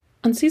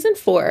On Season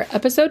 4,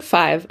 Episode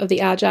 5 of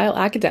the Agile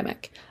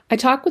Academic, I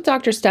talk with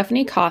Dr.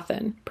 Stephanie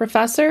Cawthon,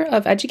 Professor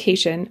of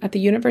Education at the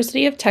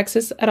University of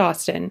Texas at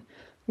Austin,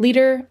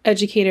 leader,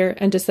 educator,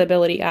 and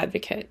disability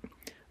advocate.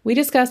 We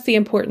discuss the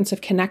importance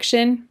of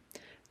connection,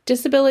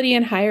 disability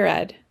in higher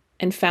ed,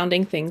 and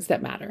founding things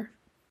that matter.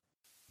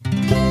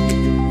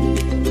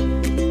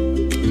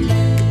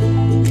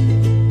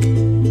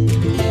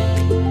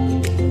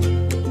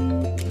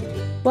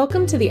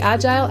 Welcome to the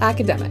Agile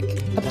Academic,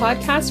 a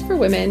podcast for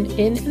women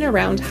in and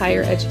around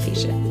higher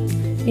education.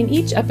 In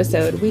each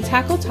episode, we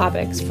tackle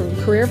topics from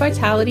career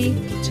vitality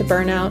to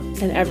burnout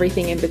and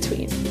everything in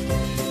between.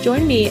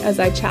 Join me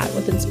as I chat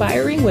with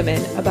inspiring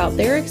women about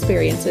their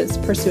experiences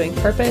pursuing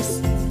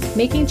purpose,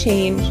 making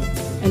change,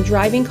 and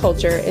driving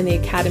culture in the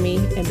academy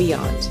and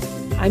beyond.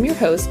 I'm your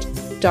host,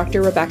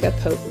 Dr. Rebecca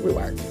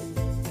Pope-Ruark.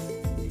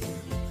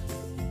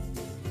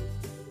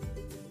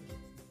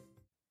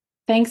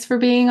 Thanks for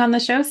being on the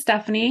show,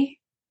 Stephanie.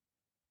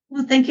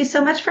 Well, thank you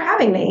so much for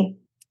having me.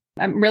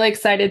 I'm really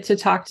excited to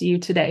talk to you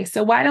today.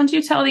 So why don't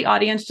you tell the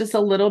audience just a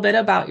little bit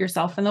about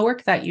yourself and the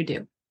work that you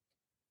do?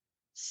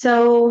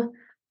 So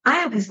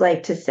I always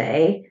like to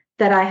say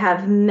that I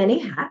have many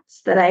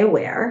hats that I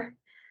wear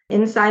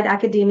inside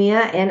academia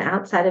and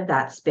outside of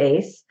that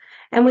space.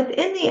 And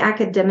within the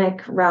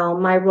academic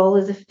realm, my role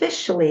is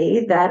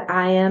officially that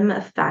I am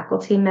a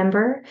faculty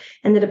member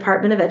in the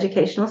Department of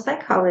Educational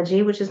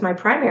Psychology, which is my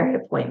primary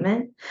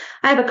appointment.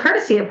 I have a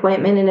courtesy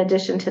appointment in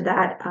addition to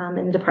that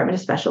in the Department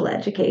of Special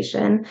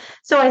Education.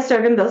 So I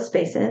serve in both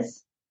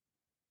spaces.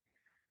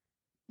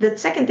 The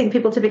second thing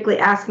people typically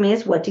ask me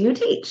is, what do you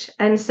teach?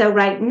 And so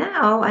right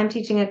now I'm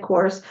teaching a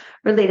course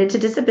related to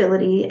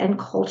disability and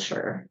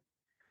culture.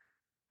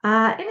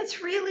 And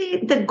it's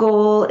really, the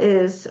goal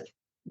is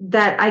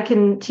that I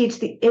can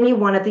teach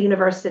anyone at the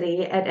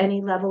university at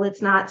any level.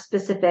 It's not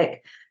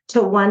specific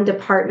to one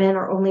department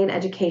or only an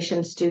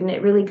education student.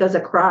 It really goes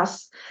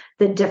across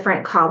the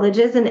different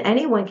colleges, and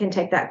anyone can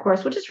take that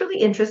course, which is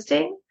really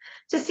interesting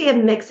to see a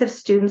mix of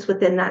students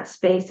within that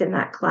space in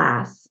that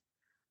class.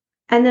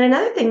 And then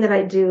another thing that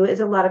I do is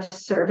a lot of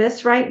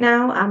service right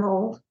now. I'm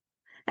old,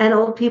 and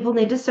old people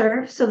need to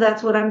serve, so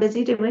that's what I'm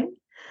busy doing.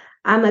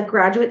 I'm a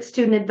graduate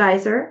student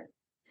advisor.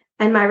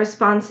 And my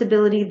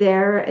responsibility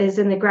there is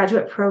in the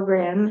graduate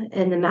program,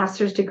 in the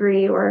master's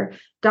degree or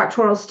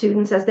doctoral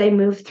students as they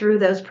move through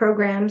those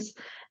programs,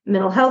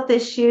 mental health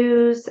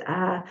issues,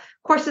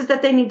 courses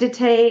that they need to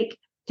take,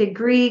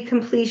 degree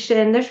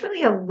completion. There's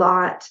really a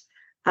lot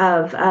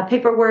of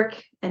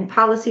paperwork and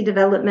policy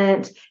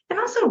development, and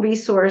also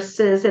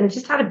resources and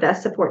just how to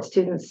best support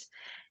students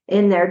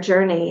in their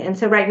journey. And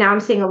so right now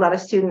I'm seeing a lot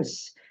of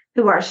students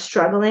who are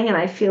struggling, and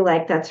I feel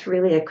like that's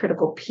really a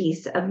critical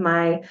piece of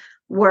my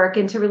work,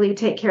 and to really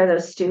take care of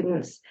those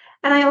students.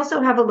 And I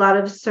also have a lot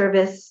of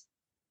service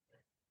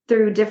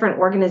through different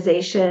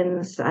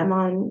organizations. I'm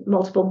on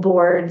multiple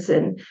boards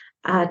and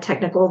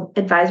technical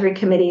advisory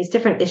committees.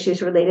 Different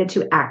issues related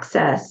to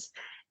access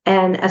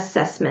and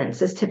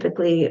assessments is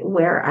typically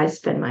where I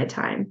spend my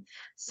time.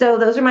 So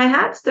those are my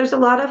hats. There's a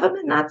lot of them,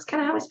 and that's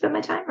kind of how I spend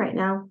my time right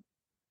now.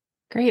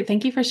 Great.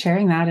 Thank you for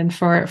sharing that, and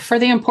for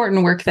the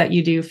important work that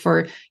you do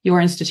for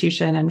your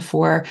institution and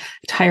for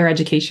higher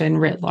education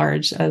writ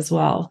large as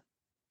well.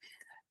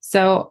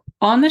 So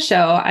on the show,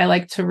 I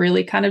like to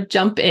really kind of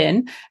jump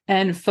in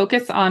and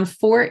focus on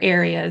 4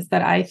 areas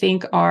that I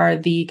think are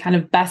the kind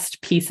of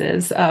best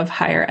pieces of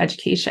higher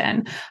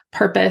education: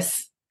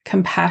 purpose,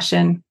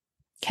 compassion,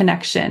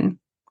 connection,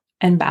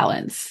 and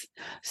balance.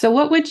 So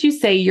what would you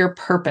say your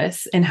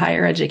purpose in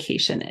higher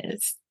education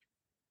is?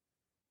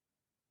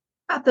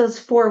 About those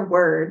 4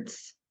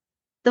 words,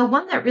 the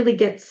one that really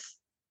gets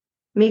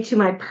me to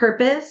my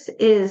purpose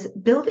is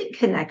building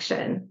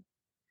connection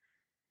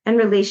and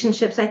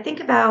relationships. I think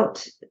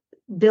about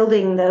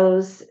building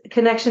those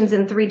connections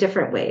in 3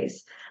 different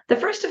ways. The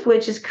first of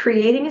which is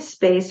creating a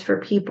space for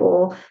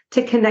people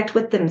to connect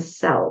with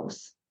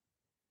themselves.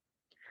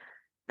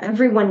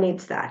 Everyone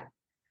needs that.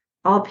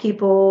 All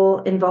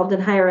people involved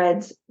in higher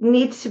eds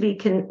need to be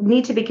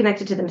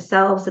connected to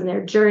themselves and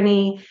their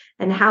journey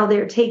and how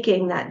they're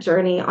taking that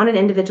journey on an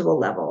individual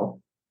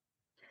level.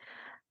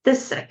 The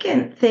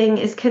second thing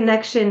is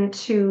connection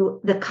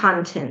to the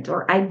content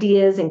or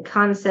ideas and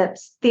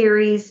concepts,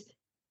 theories,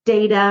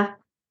 data.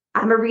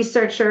 I'm a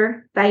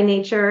researcher by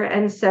nature,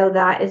 and so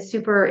that is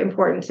super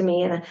important to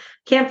me, and I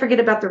can't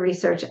forget about the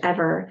research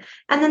ever.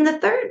 And then the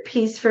third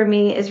piece for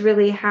me is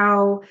really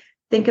how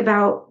think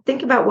about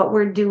what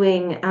we're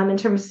doing in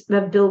terms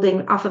of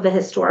building off of a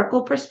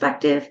historical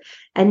perspective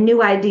and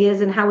new ideas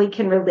and how we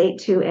can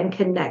relate to and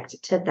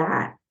connect to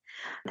that.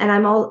 And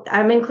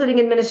I'm including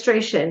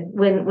administration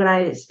when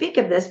I speak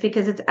of this,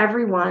 because it's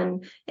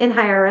everyone in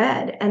higher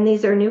ed, and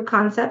these are new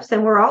concepts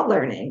and we're all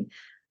learning.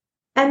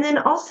 And then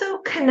also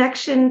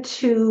connection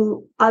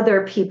to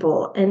other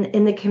people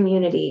in the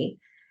community.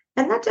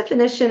 And that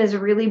definition is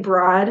really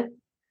broad.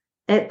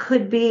 It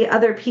could be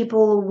other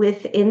people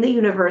within the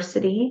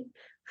university.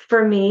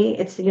 For me,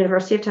 it's the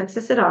University of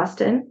Texas at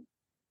Austin.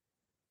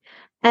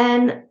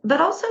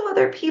 But also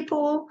other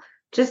people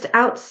just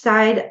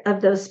outside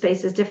of those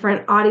spaces,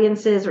 different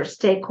audiences or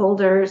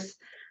stakeholders.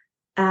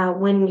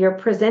 When you're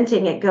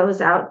presenting,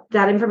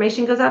 that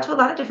information goes out to a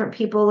lot of different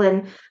people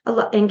and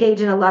engage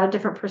in a lot of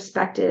different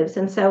perspectives.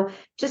 And so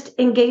just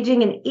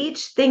engaging in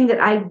each thing that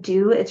I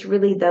do, it's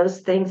really those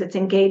things. It's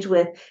engage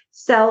with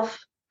self,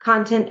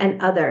 content,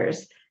 and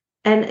others.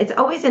 And it's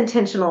always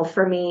intentional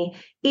for me.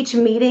 Each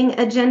meeting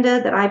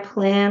agenda that I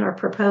plan or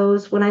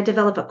propose, when I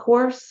develop a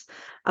course,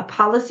 a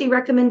policy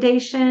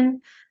recommendation,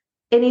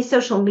 any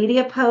social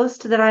media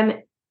post that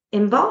I'm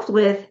involved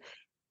with,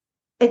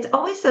 it's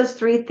always those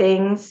three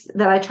things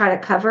that I try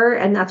to cover.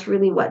 And that's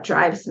really what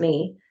drives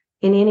me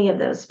in any of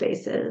those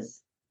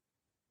spaces.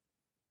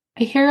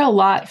 I hear a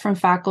lot from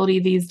faculty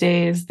these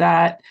days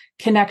that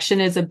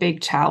connection is a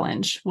big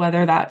challenge,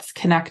 whether that's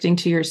connecting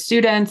to your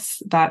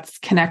students, that's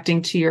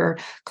connecting to your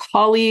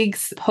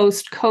colleagues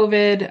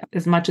post-COVID,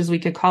 as much as we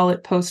could call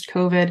it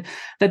post-COVID,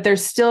 that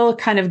there's still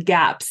kind of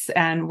gaps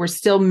and we're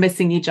still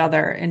missing each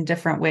other in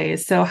different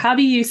ways. So how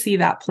do you see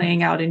that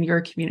playing out in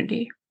your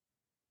community?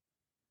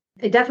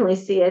 I definitely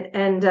see it.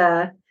 And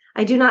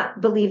I do not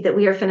believe that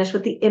we are finished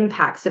with the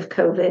impacts of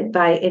COVID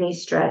by any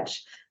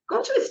stretch.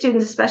 Graduate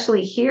students,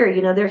 especially here,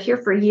 they're here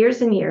for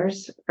years and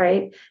years,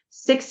 right?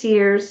 6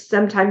 years,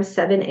 sometimes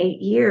 7,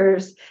 8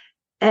 years.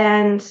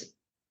 And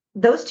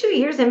those 2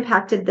 years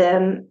impacted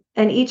them,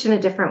 and each in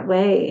a different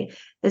way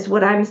is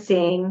what I'm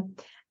seeing.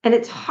 And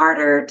it's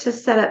harder to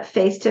set up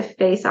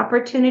face-to-face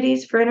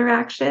opportunities for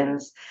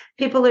interactions.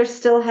 People are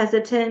still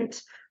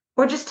hesitant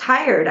or just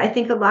tired. I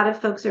think a lot of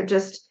folks are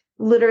just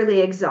literally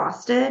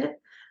exhausted.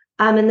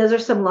 And those are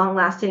some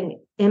long-lasting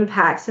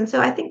impacts. And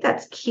so I think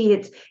that's key.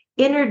 It's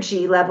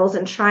energy levels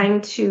and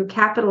trying to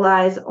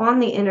capitalize on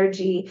the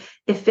energy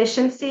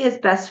efficiency as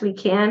best we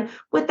can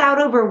without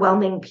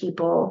overwhelming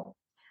people.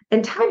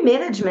 And time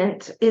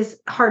management is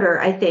harder,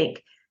 I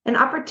think, and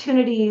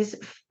opportunities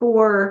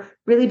for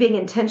really being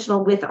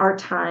intentional with our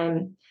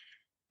time.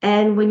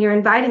 And when you're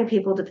inviting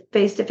people to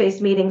face-to-face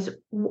meetings,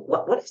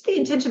 what is the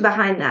intention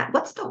behind that?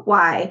 What's the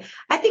why?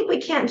 I think we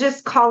can't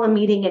just call a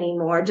meeting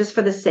anymore just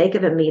for the sake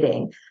of a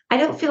meeting. I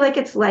don't feel like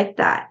it's like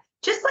that.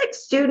 Just like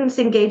students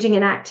engaging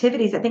in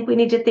activities, I think we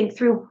need to think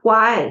through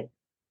why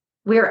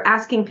we're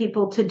asking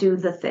people to do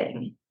the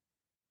thing.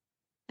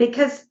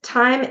 Because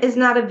time is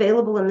not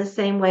available in the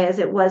same way as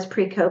it was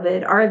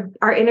pre-COVID.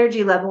 Our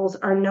energy levels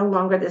are no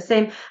longer the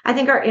same. I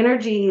think our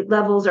energy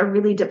levels are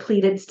really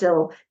depleted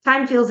still.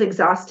 Time feels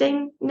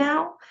exhausting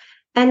now.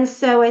 And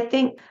so I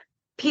think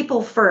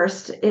people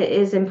first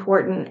is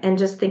important, and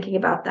just thinking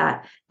about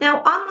that.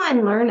 Now,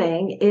 online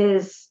learning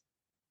is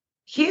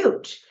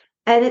huge,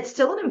 and it's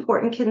still an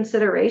important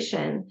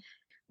consideration.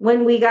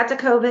 When we got to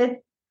COVID,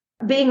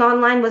 being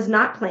online was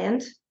not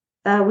planned.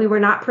 We were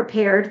not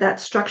prepared.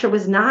 That structure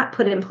was not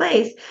put in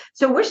place.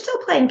 So we're still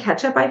playing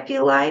catch up, I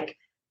feel like,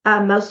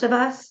 most of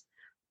us.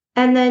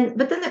 But then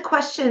the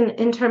question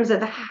in terms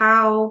of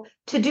how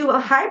to do a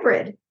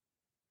hybrid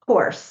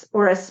course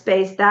or a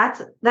space,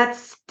 that's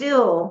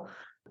still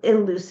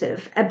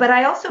elusive. But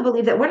I also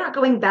believe that we're not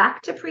going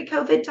back to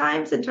pre-COVID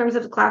times in terms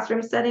of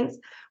classroom settings.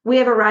 We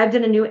have arrived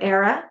in a new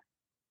era.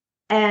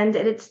 And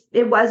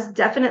it was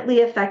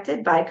definitely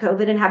affected by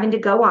COVID and having to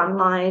go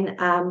online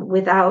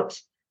without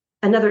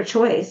another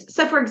choice.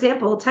 So, for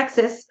example,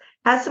 Texas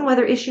has some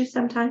weather issues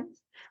sometimes.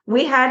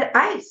 We had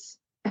ice.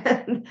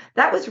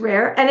 That was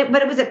rare.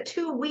 But it was a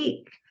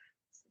 2-week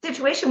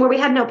situation where we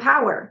had no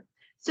power.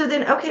 So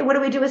then, okay, what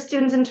do we do with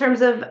students in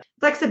terms of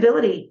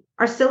flexibility,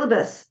 our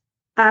syllabus?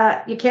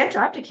 You can't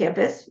drive to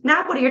campus.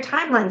 Now, what do your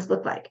timelines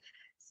look like?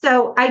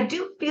 So I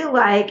do feel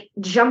like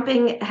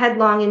jumping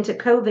headlong into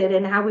COVID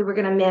and how we were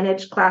going to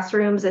manage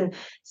classrooms and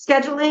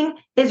scheduling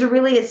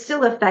is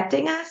still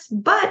affecting us,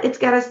 but it's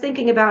got us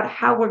thinking about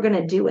how we're going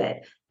to do it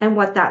and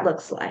what that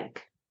looks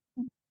like.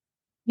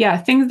 Yeah,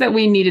 things that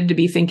we needed to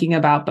be thinking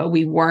about, but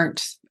we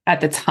weren't at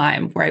the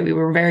time, right? We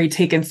were very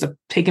taken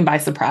by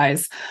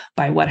surprise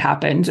by what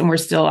happened. And we're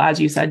still,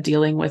 as you said,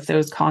 dealing with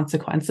those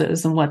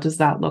consequences and what does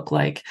that look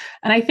like?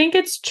 And I think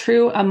it's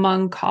true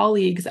among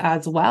colleagues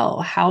as well.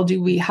 How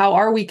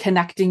are we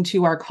connecting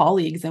to our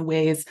colleagues in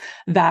ways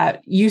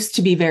that used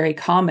to be very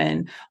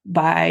common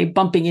by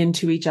bumping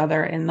into each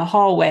other in the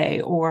hallway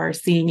or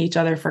seeing each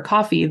other for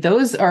coffee?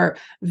 Those are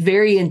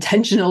very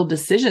intentional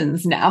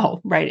decisions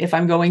now, right? If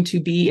I'm going to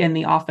be in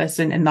the office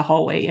and in the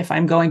hallway, if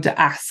I'm going to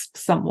ask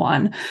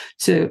someone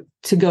to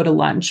go to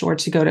lunch or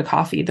to go to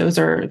coffee, those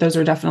are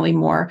definitely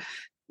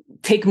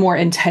take more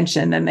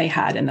intention than they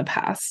had in the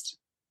past.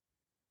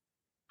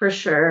 For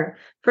sure.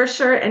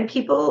 And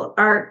people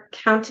are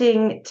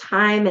counting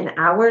time and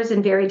hours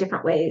in very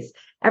different ways.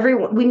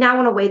 We now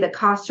want to weigh the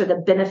cost or the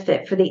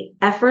benefit for the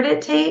effort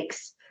it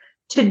takes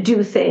to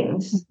do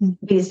things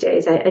these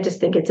days. I just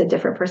think it's a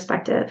different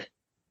perspective.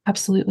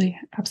 Absolutely.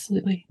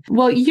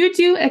 Well, you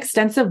do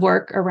extensive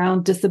work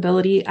around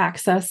disability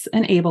access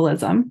and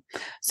ableism.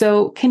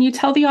 So can you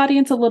tell the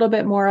audience a little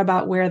bit more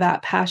about where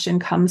that passion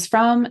comes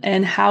from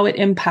and how it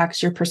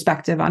impacts your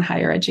perspective on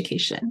higher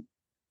education?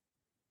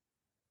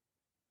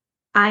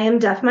 I am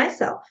deaf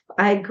myself.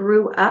 I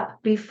grew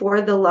up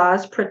before the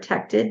laws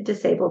protected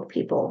disabled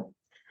people.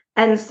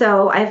 And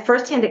so I have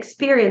firsthand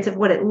experience of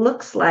what it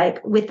looks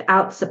like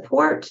without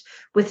support,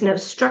 with no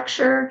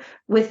structure,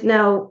 with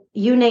no,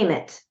 you name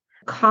it.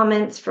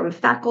 Comments from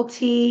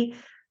faculty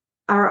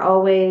are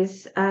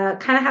always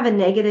kind of have a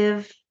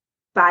negative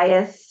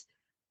bias.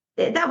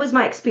 That was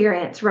my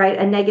experience, right?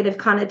 A negative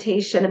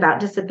connotation about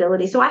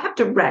disability. So I have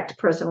direct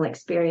personal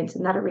experience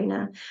in that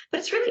arena. But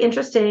it's really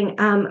interesting.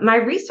 My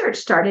research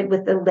started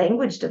with the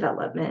language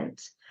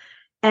development.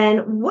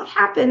 And what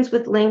happens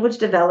with language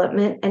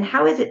development and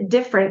how is it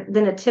different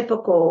than a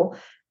typical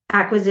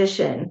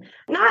acquisition?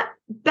 Not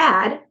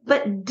bad,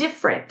 but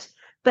different.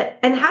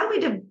 And how do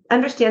we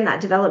understand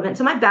that development?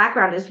 So my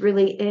background is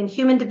really in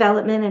human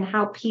development and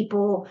how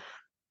people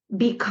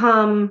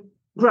become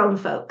grown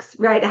folks,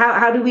 right?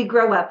 How do we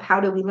grow up? How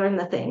do we learn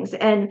the things?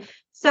 And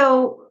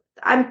so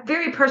I'm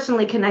very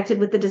personally connected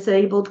with the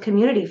disabled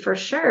community for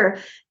sure.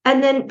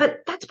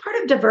 But that's part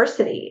of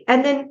diversity.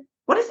 And then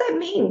what does that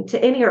mean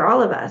to any or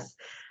all of us?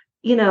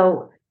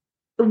 1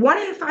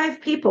 in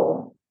 5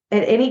 people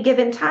at any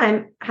given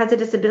time has a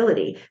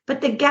disability,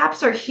 but the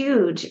gaps are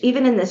huge.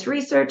 Even in this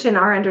research and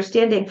our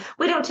understanding,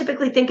 we don't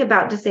typically think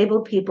about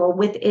disabled people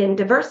within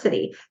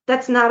diversity.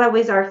 That's not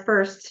always our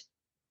first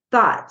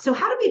thought. So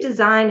how do we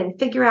design and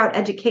figure out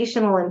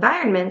educational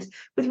environments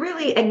with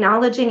really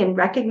acknowledging and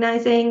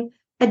recognizing,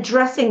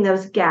 addressing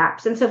those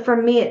gaps? And so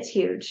for me, it's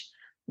huge.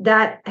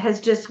 That has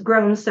just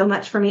grown so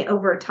much for me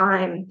over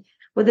time.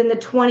 Within the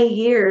 20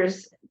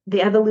 years,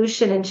 the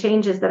evolution and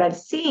changes that I've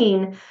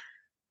seen,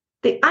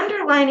 the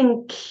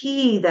underlining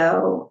key,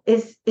 though,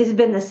 is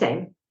been the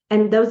same.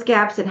 And those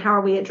gaps, and how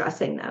are we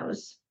addressing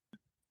those?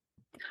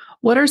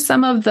 What are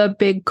some of the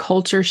big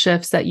culture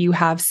shifts that you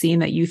have seen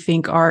that you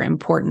think are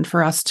important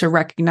for us to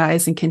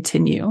recognize and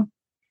continue?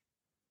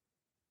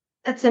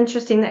 That's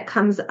interesting that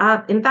comes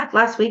up. In fact,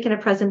 last week in a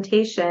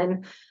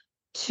presentation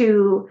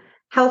to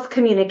health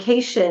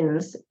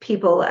communications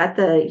people at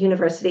the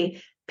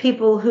university,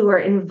 people who are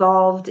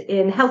involved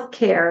in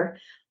healthcare,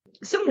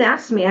 someone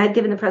asked me, I had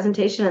given the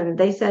presentation and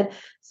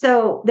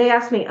they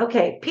asked me,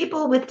 okay,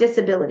 people with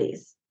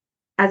disabilities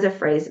as a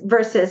phrase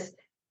versus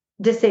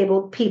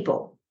disabled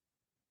people.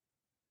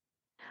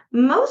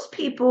 Most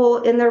people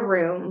in the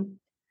room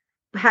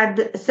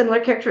had similar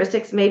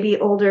characteristics, maybe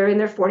older in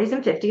their 40s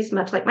and 50s,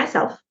 much like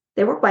myself.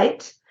 They were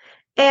white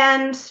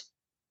and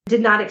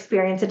did not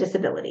experience a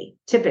disability.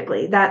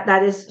 Typically,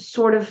 that is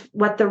sort of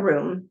what the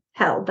room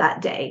held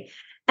that day.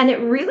 And it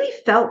really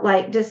felt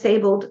like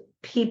disabled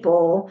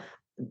people,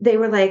 they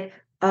were like,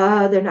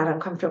 they're not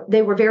uncomfortable.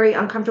 They were very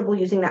uncomfortable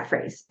using that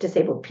phrase,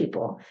 disabled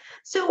people.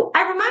 So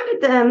I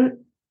reminded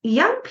them,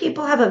 young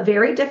people have a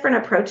very different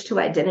approach to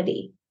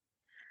identity.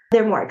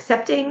 They're more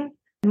accepting,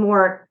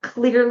 more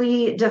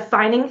clearly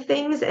defining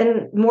things,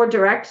 and more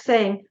direct,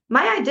 saying,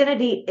 my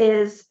identity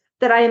is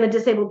that I am a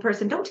disabled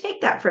person. Don't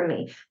take that from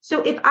me.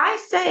 So if I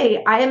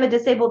say I am a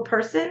disabled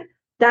person,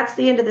 that's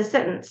the end of the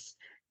sentence.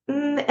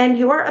 And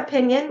your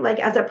opinion, like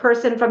as a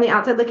person from the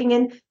outside looking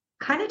in,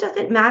 kind of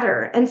doesn't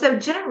matter. And so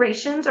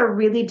generations are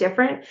really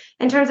different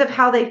in terms of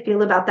how they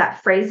feel about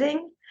that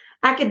phrasing.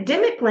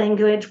 Academic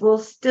language will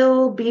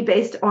still be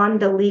based on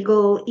the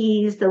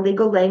legalese, the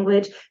legal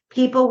language,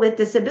 people with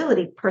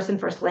disability, person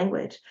first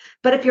language.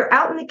 But if you're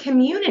out in the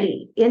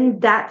community in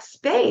that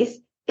space,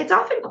 it's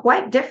often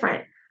quite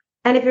different.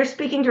 And if you're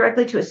speaking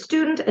directly to a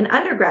student, an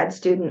undergrad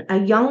student, a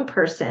young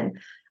person,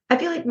 I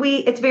feel like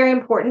it's very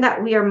important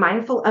that we are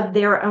mindful of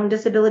their own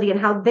disability and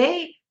how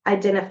they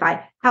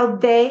identify, how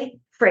they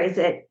phrase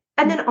it,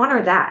 and then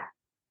honor that.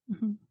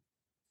 Mm-hmm.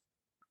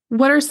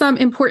 What are some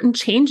important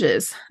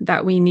changes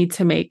that we need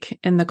to make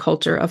in the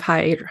culture of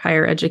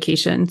higher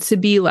education to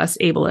be less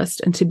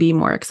ableist and to be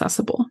more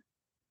accessible?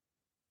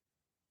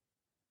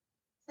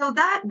 So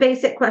that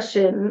basic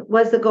question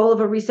was the goal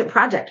of a recent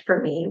project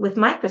for me with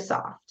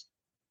Microsoft.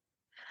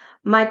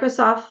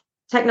 Microsoft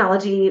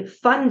Technology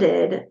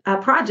funded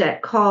a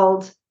project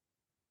called,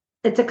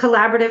 it's a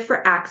collaborative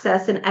for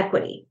access and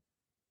equity.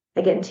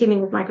 Again,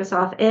 teaming with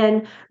Microsoft,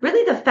 and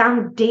really the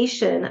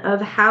foundation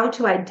of how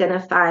to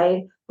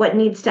identify what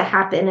needs to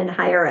happen in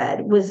higher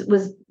ed was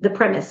the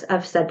premise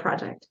of said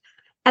project.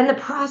 And the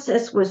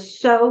process was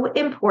so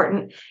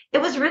important.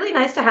 It was really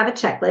nice to have a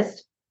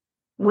checklist.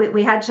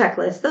 We had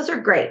checklists. Those are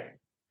great.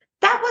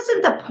 That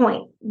wasn't the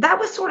point. That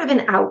was sort of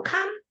an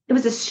outcome. It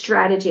was a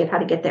strategy of how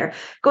to get there.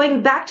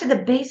 Going back to the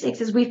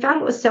basics, is we found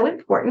what was so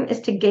important is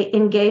to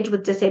engage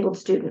with disabled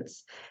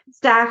students,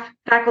 staff,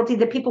 faculty,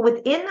 the people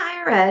within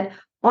higher ed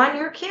on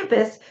your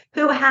campus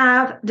who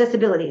have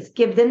disabilities.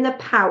 Give them the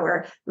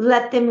power.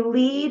 Let them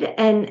lead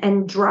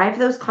and drive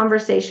those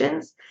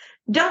conversations.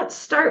 Don't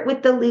start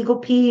with the legal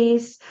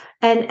piece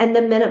and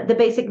the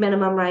basic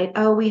minimum, right?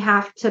 Oh, we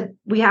have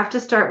to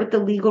start with the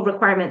legal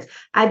requirements.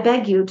 I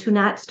beg you to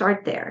not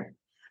start there.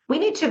 We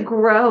need to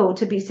grow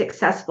to be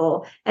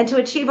successful and to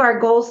achieve our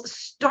goals.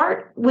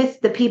 Start with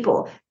the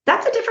people.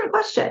 That's a different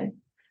question.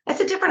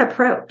 That's a different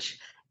approach.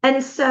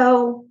 And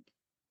so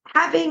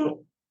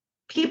having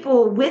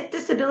people with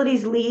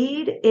disabilities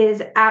lead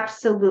is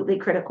absolutely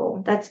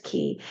critical. That's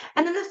key.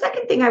 And then the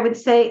second thing I would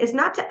say is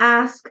not to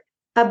ask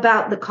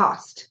about the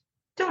cost.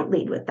 Don't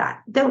lead with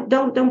that.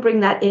 Don't bring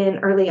that in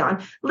early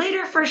on.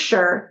 Later, for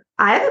sure,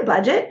 I have a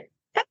budget.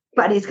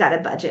 Everybody's got a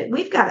budget.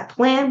 We've got a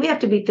plan. We have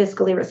to be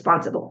fiscally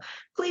responsible.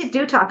 Please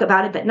do talk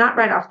about it, but not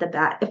right off the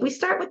bat. If we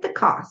start with the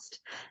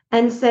cost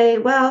and say,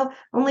 well,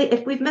 only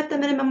if we've met the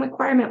minimum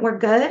requirement, we're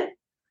good.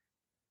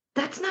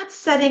 That's not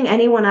setting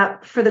anyone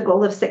up for the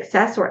goal of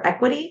success or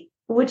equity,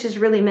 which is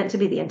really meant to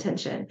be the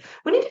intention.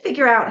 We need to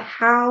figure out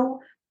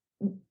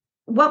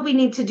what we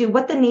need to do,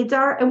 what the needs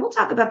are, and we'll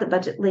talk about the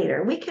budget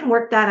later. We can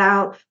work that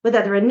out with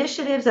other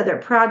initiatives, other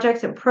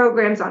projects and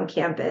programs on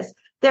campus.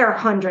 There are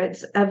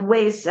hundreds of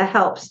ways to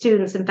help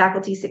students and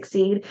faculty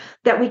succeed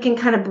that we can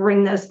kind of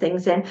bring those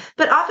things in.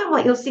 But often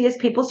what you'll see is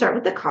people start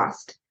with the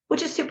cost,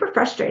 which is super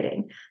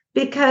frustrating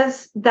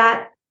because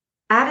that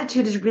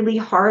attitude is really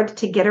hard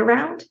to get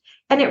around.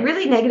 And it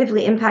really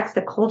negatively impacts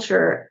the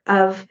culture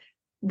of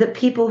the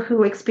people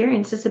who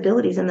experience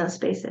disabilities in those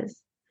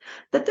spaces.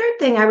 The third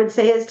thing I would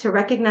say is to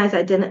recognize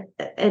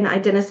and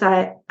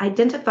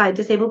identify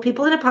disabled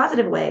people in a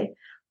positive way.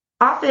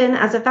 Often,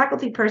 as a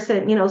faculty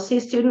person, see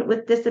a student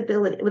with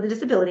a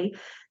disability,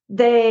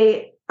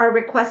 they are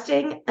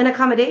requesting an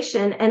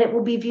accommodation, and it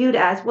will be viewed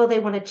as, well, they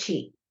want to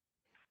cheat.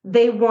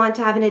 They want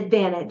to have an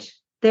advantage.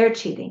 They're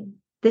cheating.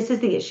 This is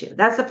the issue.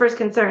 That's the first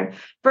concern.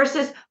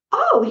 Versus,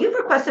 oh, you've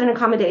requested an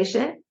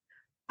accommodation.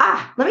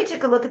 Let me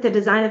take a look at the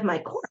design of my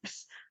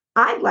course.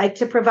 I'd like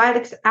to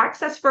provide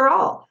access for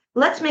all.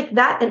 Let's make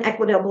that an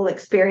equitable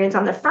experience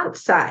on the front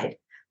side.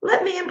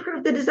 Let me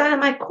improve the design of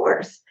my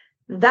course.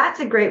 That's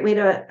a great way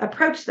to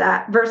approach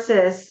that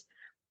versus,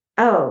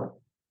 oh,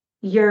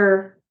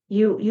 you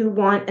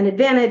want an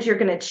advantage, you're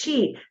going to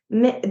cheat.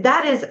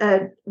 That is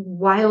a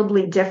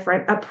wildly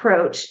different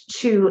approach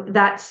to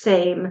that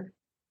same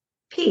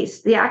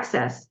piece, the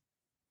access.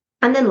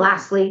 And then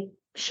lastly,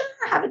 sure,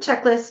 have a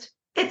checklist.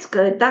 It's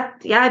good. I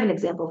have an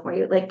example for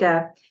you. Like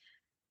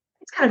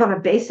it's kind of on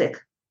a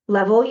basic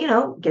level,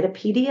 get a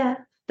PDF.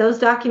 Those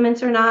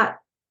documents are not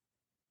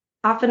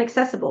often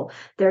accessible.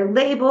 They're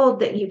labeled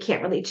that you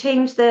can't really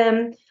change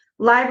them.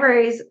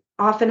 Libraries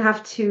often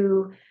have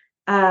to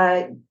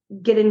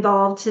get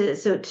involved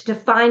to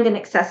find an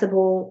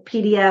accessible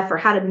PDF or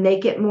how to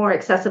make it more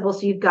accessible.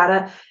 So you've got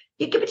to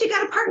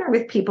partner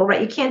with people,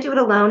 right? You can't do it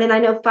alone. And I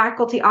know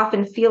faculty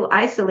often feel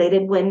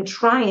isolated when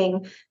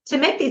trying to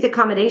make these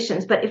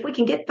accommodations. But if we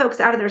can get folks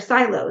out of their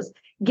silos,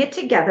 get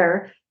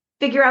together,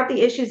 figure out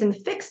the issues and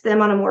fix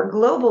them on a more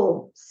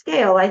global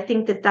scale, I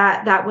think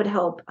that would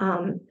help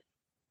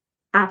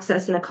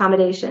access and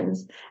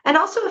accommodations. And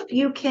also if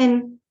you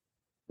can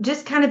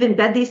just kind of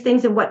embed these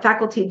things in what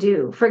faculty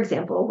do. For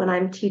example, when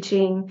I'm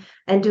teaching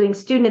and doing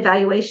student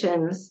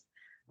evaluations,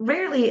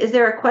 rarely is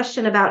there a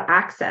question about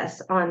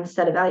access on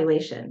set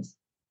evaluations.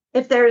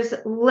 If there's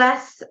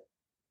less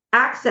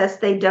access,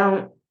 they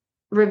don't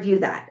review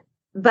that.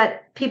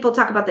 But people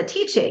talk about the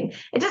teaching.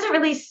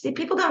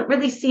 People don't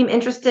really seem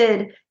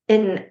interested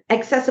in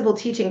accessible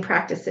teaching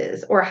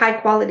practices or high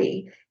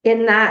quality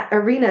in that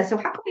arena. So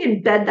how can we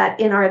embed that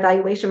in our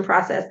evaluation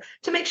process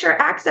to make sure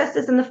access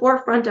is in the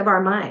forefront of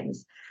our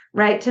minds,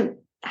 right? To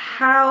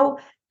how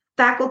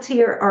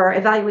faculty are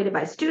evaluated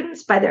by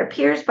students, by their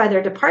peers, by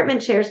their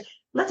department chairs.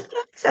 Let's put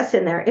access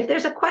in there. If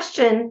there's a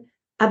question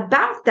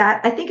about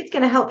that, I think it's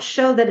going to help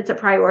show that it's a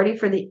priority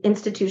for the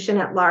institution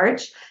at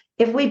large.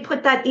 If we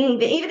put that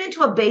even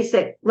into a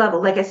basic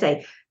level, like I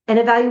say, an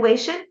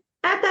evaluation,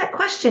 add that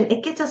question.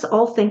 It gets us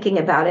all thinking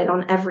about it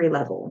on every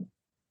level.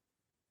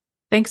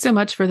 Thanks so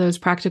much for those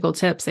practical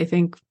tips. I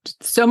think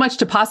so much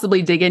to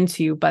possibly dig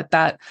into, but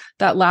that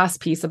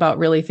last piece about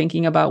really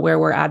thinking about where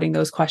we're adding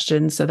those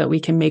questions so that we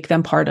can make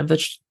them part of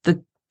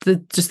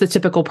the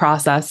typical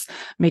process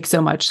makes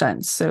so much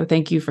sense. So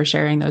thank you for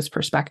sharing those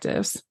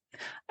perspectives.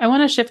 I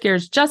want to shift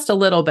gears just a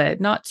little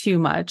bit, not too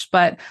much,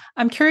 but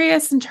I'm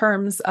curious in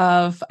terms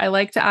of, I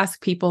like to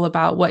ask people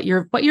about what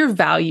your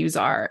values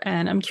are.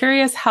 And I'm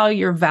curious how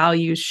your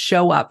values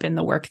show up in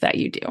the work that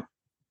you do.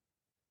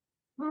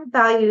 Our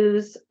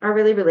values are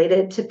really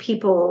related to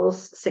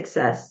people's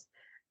success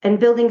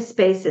and building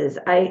spaces.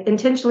 I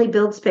intentionally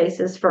build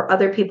spaces for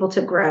other people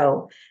to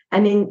grow. I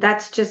mean,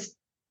 that's just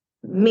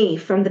me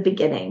from the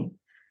beginning.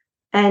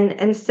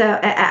 And so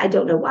I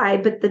don't know why,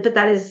 but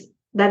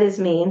that is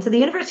me. And so the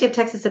University of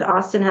Texas at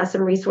Austin has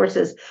some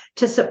resources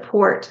to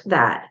support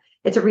that.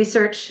 It's a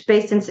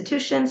research-based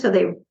institution, so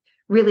they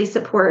really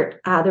support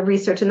the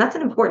research. And that's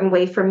an important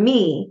way for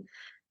me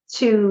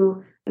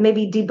to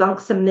maybe debunk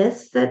some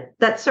myths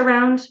that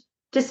surround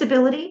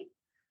disability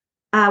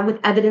with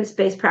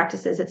evidence-based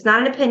practices. It's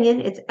not an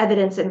opinion, it's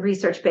evidence and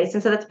research-based.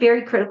 And so that's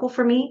very critical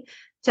for me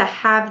to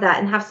have that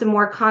and have some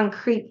more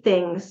concrete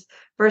things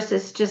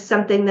versus just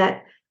something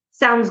that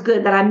sounds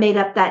good that I made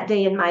up that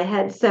day in my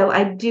head. So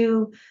I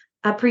do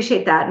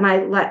appreciate that. My,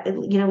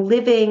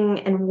 living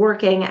and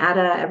working at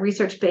a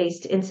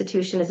research-based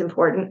institution is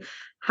important.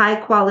 High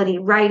quality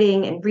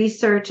writing and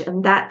research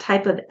and that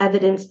type of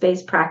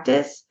evidence-based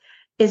practice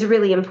is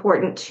really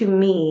important to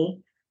me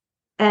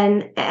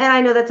And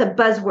I know that's a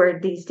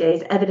buzzword these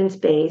days,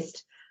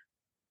 evidence-based.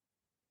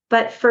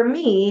 But for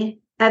me,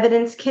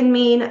 evidence can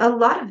mean a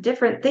lot of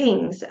different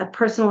things: a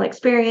personal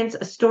experience,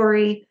 a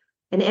story,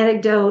 an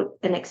anecdote,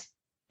 an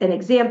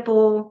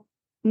example,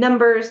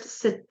 numbers,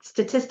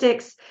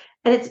 statistics.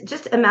 And it's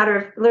just a matter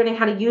of learning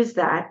how to use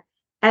that.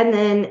 And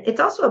then it's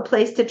also a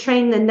place to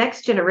train the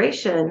next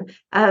generation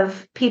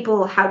of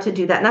people how to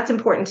do that. And that's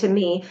important to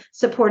me,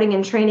 supporting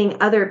and training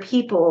other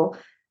people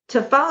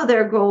to follow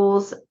their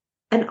goals,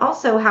 and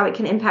also how it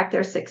can impact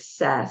their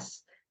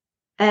success.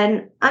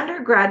 And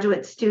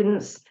undergraduate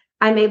students,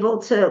 I'm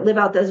able to live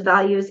out those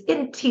values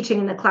in teaching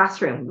in the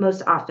classroom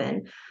most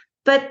often,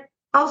 but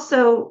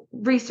also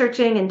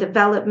researching and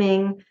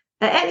developing,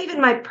 and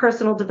even my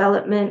personal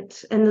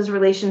development and those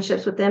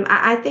relationships with them.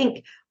 I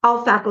think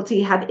all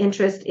faculty have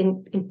interest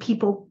in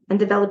people and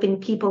developing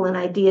people and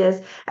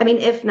ideas. I mean,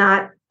 if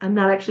not, I'm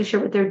not actually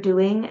sure what they're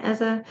doing as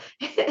a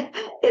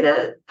in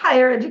a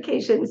higher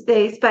education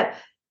space, but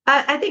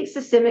I think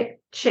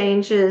systemic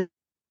changes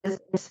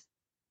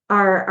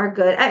are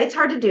good. It's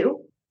hard to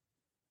do,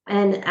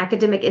 and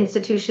academic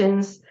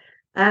institutions,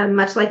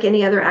 much like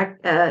any other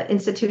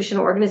institution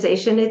or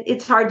organization,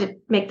 it's hard to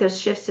make those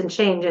shifts and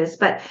changes.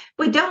 But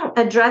we don't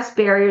address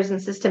barriers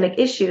and systemic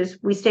issues,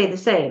 we stay the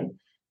same,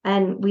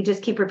 and we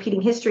just keep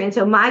repeating history. And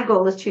so my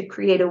goal is to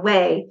create a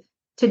way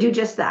to do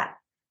just that,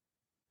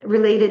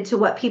 related to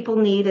what people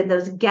need and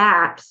those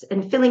gaps,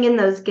 and filling in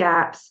those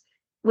gaps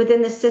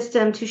within the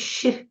system to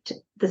shift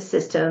the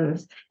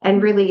systems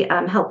and really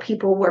help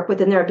people work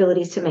within their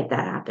abilities to make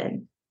that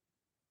happen.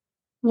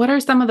 What are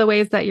some of the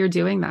ways that you're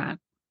doing that?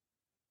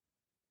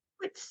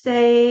 I would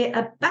say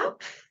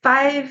about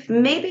 5,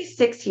 maybe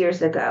 6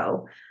 years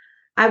ago,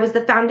 I was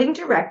the founding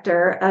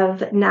director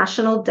of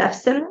National Deaf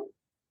Center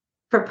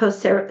for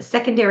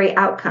Post-Secondary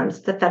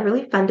Outcomes, the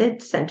federally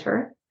funded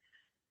center.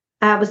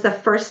 It was the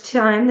first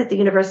time that the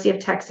University of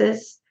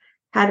Texas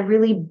had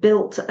really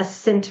built a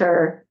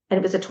center, and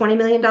it was a $20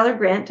 million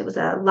grant. It was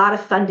a lot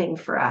of funding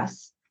for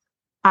us.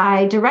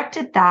 I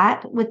directed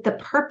that with the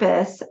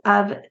purpose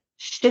of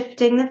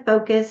shifting the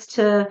focus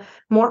to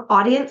more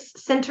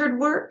audience-centered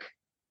work,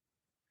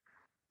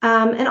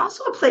 and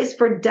also a place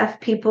for deaf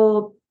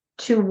people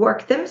to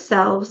work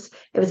themselves.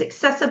 It was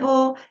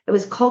accessible, it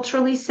was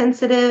culturally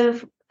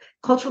sensitive,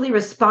 culturally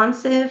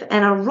responsive,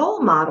 and a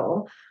role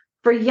model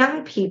for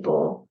young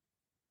people.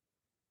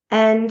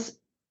 And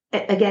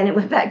again, it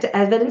went back to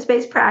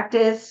evidence-based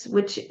practice,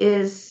 which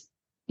is,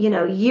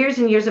 years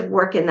and years of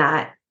work in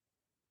that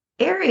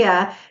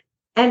area.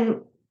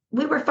 And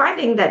we were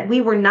finding that we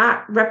were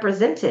not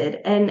represented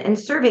and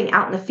serving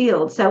out in the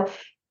field. So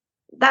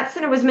that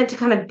center was meant to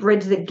kind of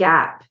bridge the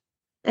gap.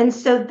 And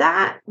so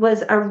that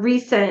was a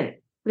recent,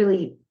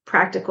 really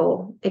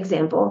practical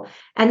example.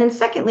 And then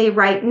secondly,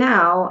 right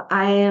now,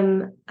 I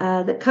am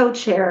the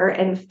co-chair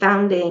and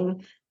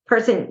founding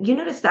person. You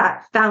notice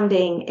that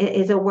founding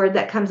is a word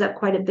that comes up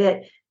quite a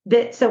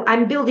bit. So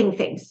I'm building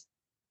things.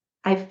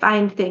 I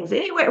find things.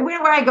 Anywhere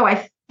where I go,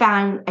 I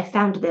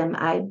found them,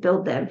 I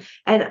build them.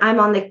 And I'm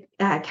on the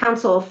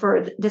Council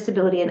for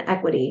Disability and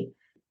Equity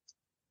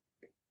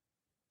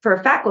for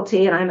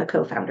faculty, and I'm a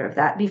co-founder of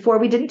that. Before,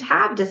 we didn't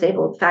have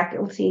disabled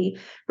faculty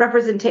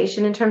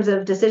representation in terms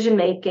of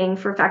decision-making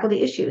for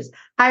faculty issues,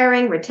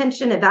 hiring,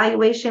 retention,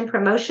 evaluation,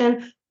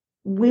 promotion.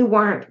 We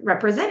weren't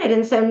represented.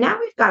 And so now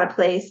we've got a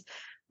place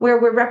where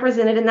we're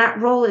represented, and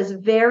that role is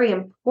very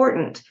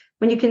important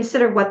when you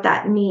consider what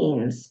that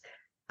means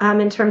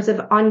in terms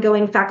of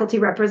ongoing faculty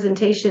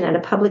representation at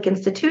a public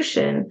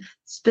institution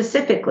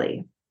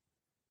specifically.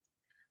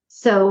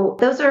 So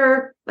those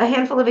are a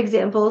handful of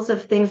examples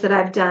of things that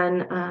I've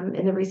done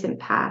in the recent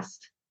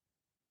past.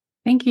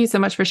 Thank you so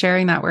much for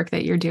sharing that work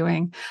that you're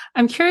doing.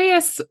 I'm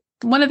curious,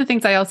 one of the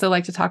things I also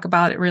like to talk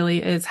about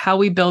really is how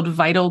we build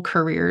vital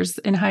careers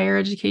in higher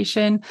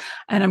education.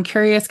 And I'm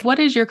curious, what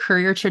has your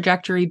career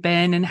trajectory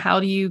been, and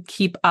how do you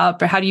keep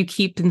up, or how do you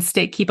keep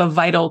a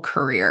vital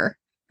career?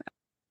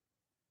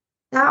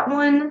 That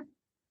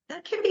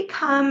can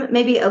become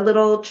maybe a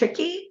little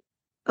tricky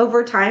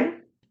over time.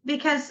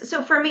 Because,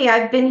 so for me,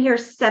 I've been here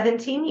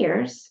 17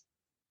 years.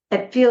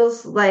 It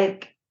feels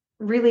like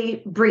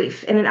really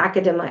brief in an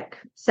academic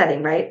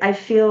setting, right? I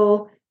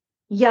feel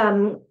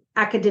young,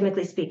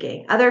 academically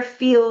speaking. Other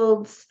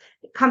fields,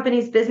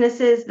 companies,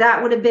 businesses,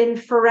 that would have been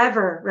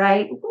forever,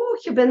 right? Ooh,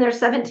 you've been there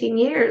 17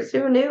 years.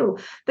 Who knew?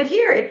 But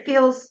here it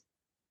feels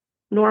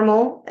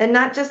normal. And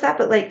not just that,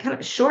 but like kind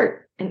of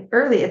short and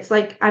early. It's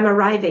like I'm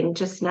arriving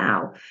just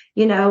now,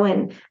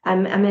 and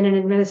I'm in an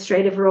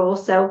administrative role.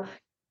 So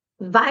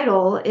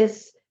vital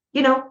is,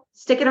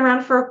 sticking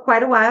around for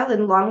quite a while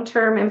in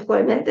long-term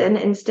employment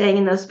and staying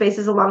in those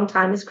spaces a long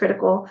time is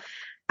critical.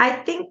 I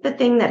think the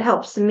thing that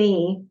helps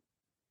me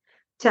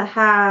to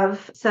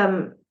have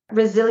some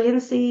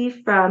resiliency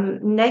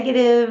from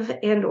negative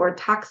and or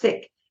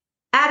toxic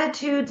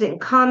attitudes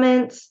and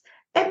comments,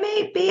 it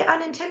may be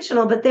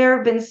unintentional, but there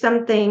have been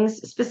some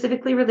things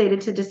specifically related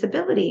to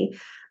disability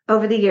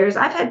over the years.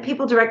 I've had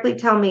people directly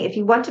tell me, if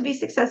you want to be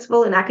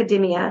successful in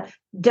academia,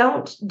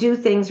 don't do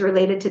things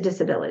related to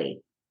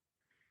disability.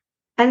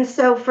 And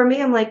so for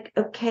me, I'm like,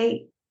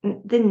 okay,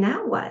 then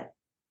now what?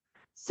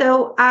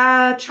 So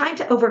trying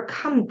to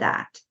overcome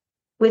that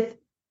with,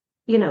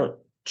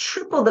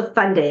 triple the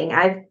funding.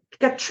 I've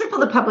got triple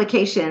the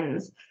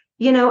publications.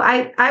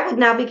 I would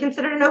now be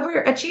considered an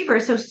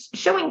overachiever. So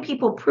showing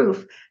people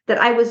proof that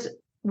I was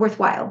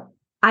worthwhile,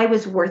 I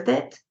was worth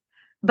it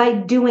by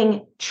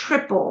doing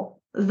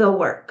triple the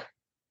work.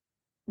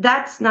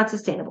 That's not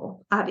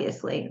sustainable,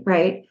 obviously,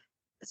 right?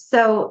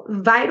 So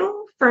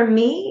vital for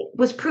me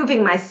was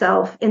proving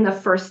myself in the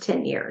first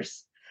 10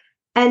 years.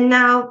 And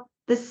now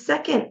the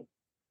second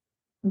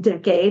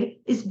decade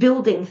is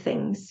building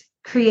things,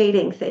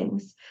 creating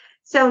things.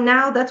 So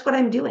now that's what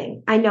I'm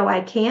doing. I know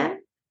I can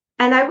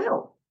and I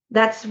will.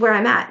 That's where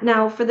I'm at.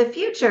 Now for the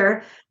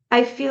future,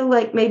 I feel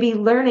like maybe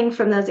learning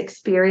from those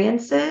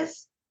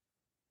experiences,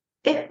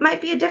 it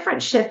might be a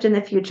different shift in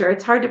the future.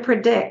 It's hard to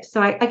predict.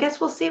 So I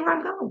guess we'll see where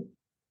I'm going.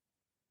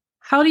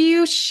 How do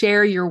you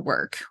share your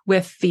work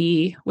with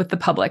the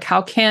public?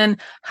 How can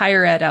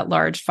higher ed at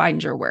large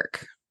find your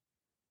work?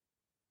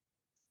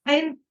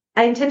 I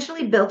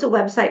intentionally built a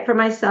website for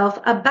myself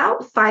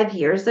about 5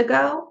 years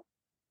ago.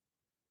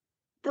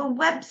 The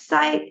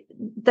website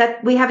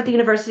that we have at the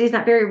university is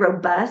not very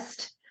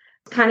robust,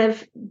 kind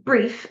of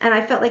brief, and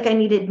I felt like I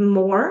needed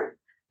more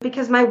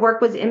because my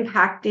work was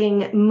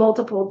impacting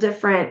multiple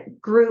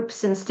different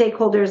groups and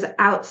stakeholders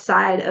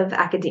outside of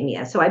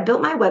academia. So I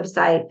built my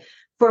website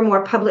for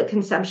more public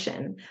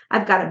consumption.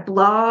 I've got a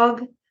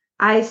blog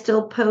I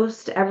still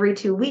post every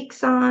 2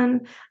 weeks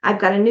on. I've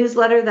got a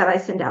newsletter that I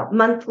send out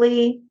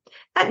monthly.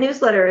 That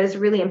newsletter is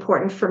really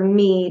important for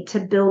me to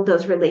build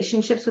those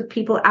relationships with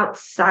people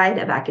outside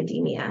of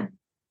academia.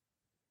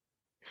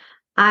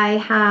 I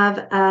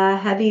have a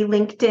heavy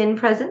LinkedIn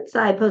presence.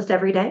 I post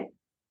every day.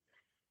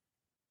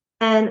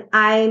 And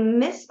I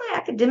miss my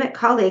academic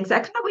colleagues. I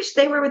kind of wish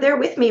they were there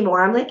with me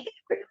more. I'm like,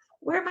 hey,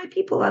 where are my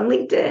people on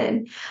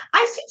LinkedIn?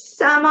 I see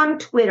some on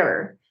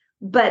Twitter,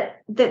 but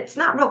that's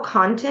not real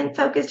content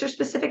focused or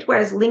specific,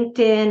 whereas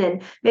LinkedIn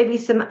and maybe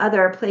some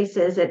other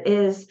places,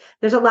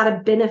 there's a lot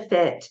of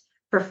benefit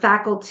for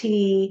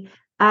faculty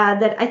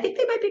that I think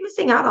they might be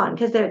missing out on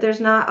because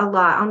there's not a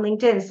lot on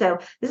LinkedIn. So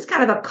this is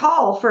kind of a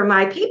call for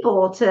my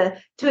people to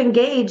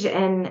engage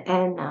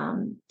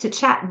and to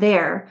chat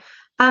there.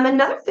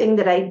 Another thing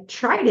that I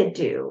try to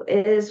do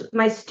is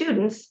my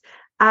students,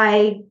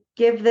 I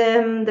give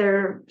them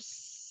their,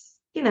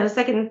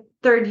 second,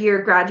 third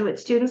year graduate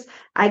students,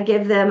 I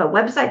give them a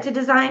website to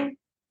design.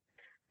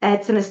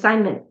 It's an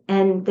assignment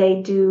and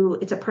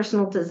it's a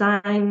personally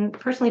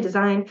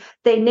designed.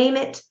 They name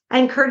it. I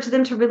encourage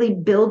them to really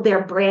build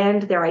their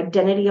brand, their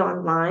identity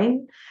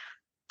online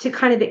to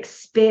kind of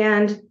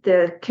expand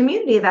the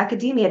community of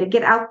academia to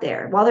get out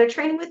there. While they're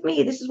training with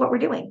me, this is what we're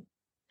doing.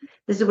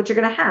 This is what you're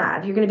going to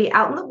have. You're going to be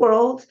out in the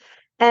world.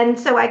 And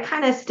so I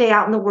kind of stay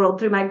out in the world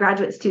through my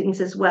graduate students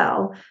as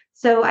well.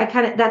 So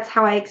that's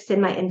how I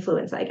extend my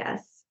influence, I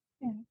guess.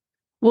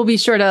 We'll be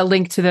sure to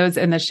link to those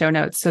in the show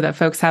notes so that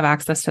folks have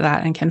access to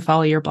that and can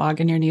follow your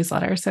blog and your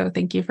newsletter. So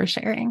thank you for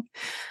sharing.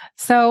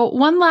 So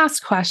one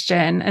last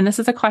question, and this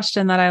is a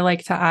question that I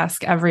like to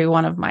ask every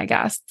one of my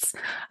guests.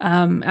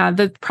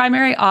 The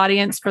primary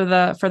audience for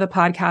the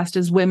podcast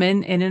is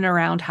women in and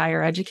around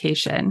higher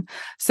education.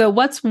 So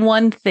what's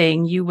one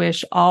thing you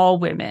wish all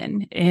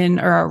women in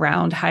or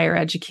around higher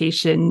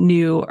education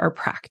knew or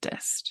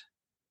practiced?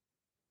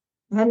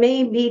 I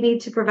maybe need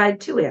to provide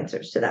two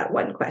answers to that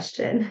one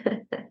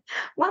question.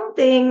 One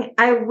thing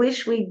I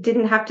wish we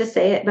didn't have to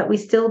say it, but we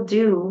still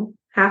do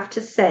have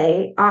to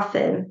say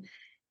often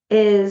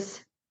is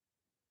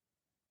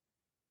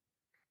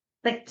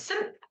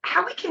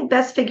how we can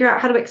best figure out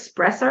how to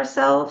express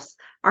ourselves,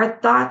 our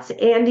thoughts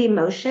and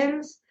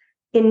emotions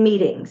in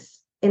meetings,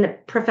 in a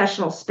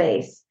professional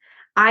space.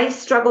 I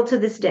struggle to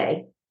this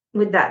day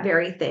with that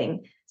very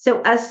thing.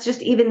 So us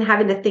just even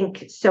having to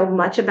think so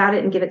much about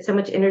it and give it so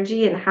much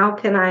energy, and how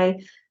can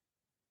I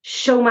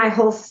show my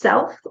whole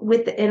self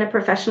within a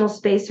professional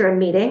space or a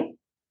meeting?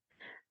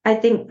 I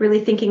think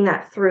really thinking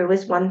that through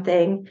is one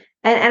thing.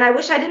 And I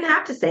wish I didn't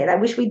have to say it. I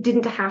wish we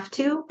didn't have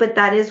to, but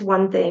that is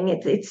one thing.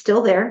 It's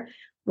still there.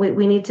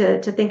 We need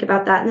to think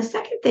about that. And the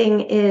second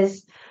thing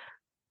is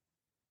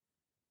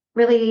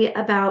really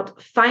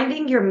about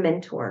finding your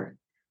mentor.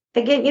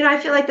 Again, I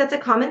feel like that's a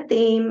common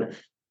theme.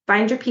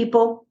 Find your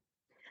people.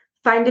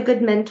 Find a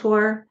good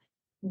mentor.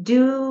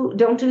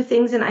 Don't do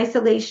things in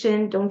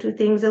isolation. Don't do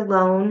things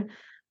alone.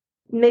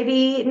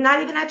 Maybe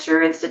not even at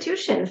your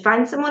institution.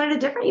 Find someone at a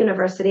different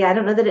university. I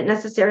don't know that it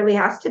necessarily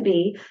has to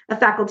be a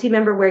faculty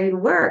member where you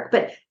work,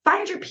 but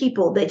find your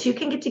people that you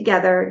can get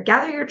together,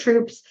 gather your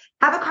troops,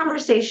 have a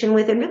conversation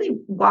with, and really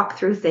walk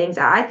through things.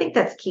 I think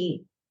that's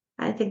key.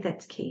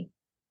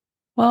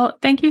 Well,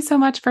 thank you so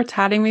much for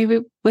chatting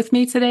with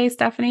me today,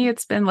 Stephanie.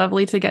 It's been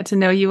lovely to get to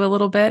know you a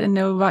little bit and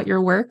know about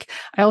your work.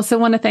 I also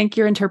want to thank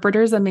your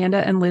interpreters, Amanda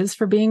and Liz,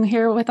 for being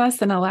here with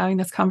us and allowing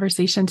this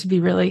conversation to be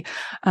really,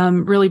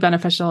 really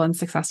beneficial and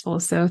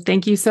successful. So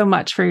thank you so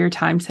much for your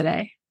time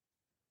today.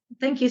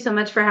 Thank you so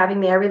much for having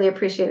me. I really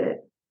appreciate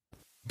it.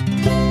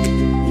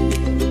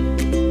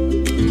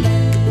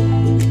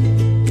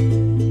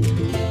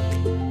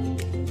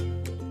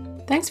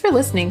 Thanks for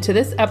listening to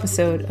this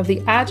episode of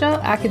the Agile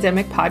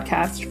Academic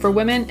Podcast for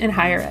Women in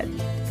Higher Ed.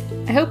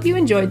 I hope you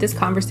enjoyed this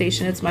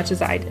conversation as much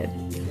as I did.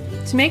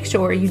 To make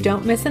sure you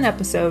don't miss an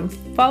episode,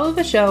 follow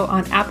the show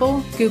on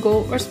Apple, Google,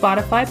 or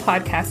Spotify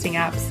podcasting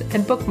apps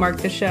and bookmark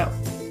the show.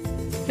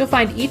 You'll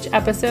find each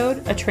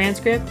episode, a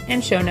transcript,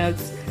 and show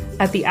notes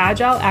at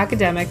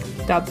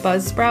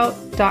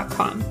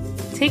theagileacademic.buzzsprout.com.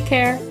 Take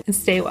care and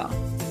stay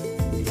well.